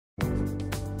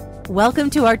Welcome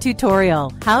to our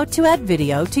tutorial, How to Add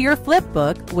Video to Your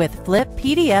Flipbook with Flip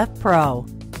PDF Pro.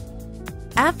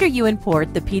 After you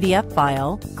import the PDF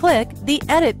file, click the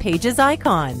Edit Pages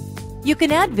icon. You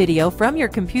can add video from your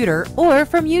computer or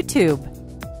from YouTube.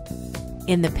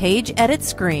 In the Page Edit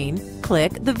screen,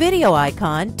 click the video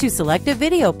icon to select a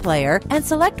video player and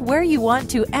select where you want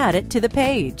to add it to the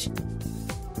page.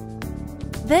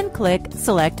 Then click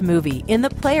Select Movie in the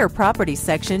Player Properties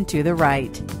section to the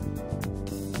right.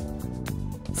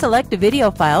 Select a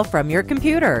video file from your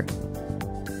computer.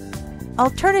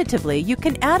 Alternatively, you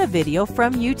can add a video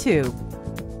from YouTube.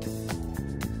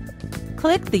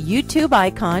 Click the YouTube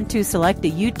icon to select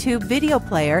a YouTube video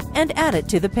player and add it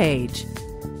to the page.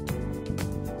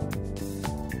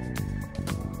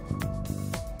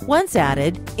 Once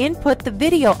added, input the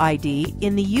video ID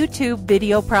in the YouTube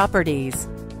video properties.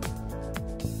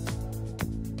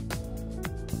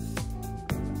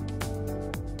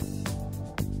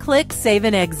 Click Save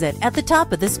and Exit at the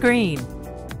top of the screen.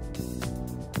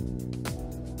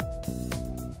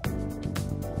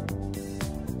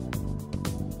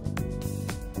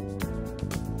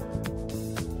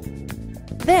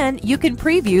 Then you can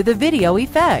preview the video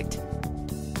effect.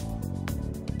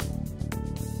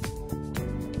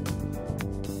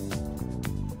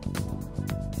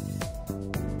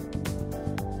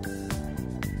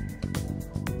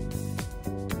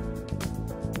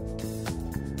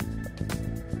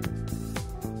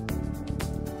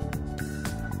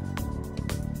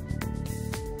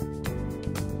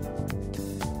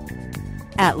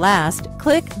 At last,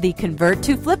 click the Convert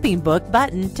to Flipping Book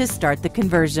button to start the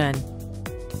conversion.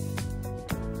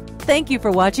 Thank you for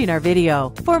watching our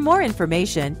video. For more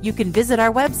information, you can visit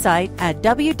our website at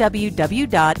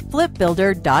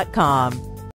www.flipbuilder.com.